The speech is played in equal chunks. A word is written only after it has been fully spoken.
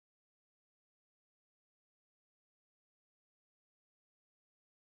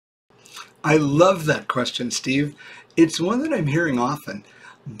I love that question, Steve. It's one that I'm hearing often,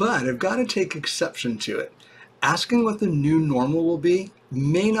 but I've got to take exception to it. Asking what the new normal will be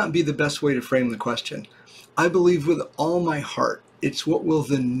may not be the best way to frame the question. I believe with all my heart, it's what will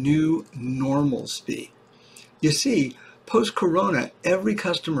the new normals be? You see, post-corona, every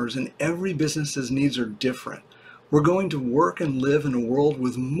customer's and every business's needs are different. We're going to work and live in a world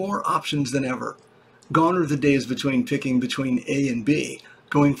with more options than ever. Gone are the days between picking between A and B.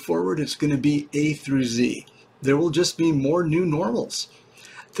 Going forward, it's going to be A through Z. There will just be more new normals.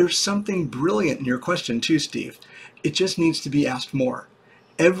 There's something brilliant in your question too, Steve. It just needs to be asked more.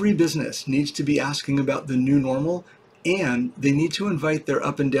 Every business needs to be asking about the new normal, and they need to invite their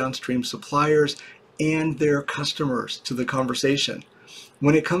up and downstream suppliers and their customers to the conversation.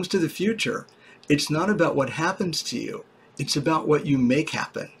 When it comes to the future, it's not about what happens to you, it's about what you make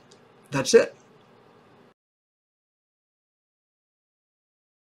happen. That's it.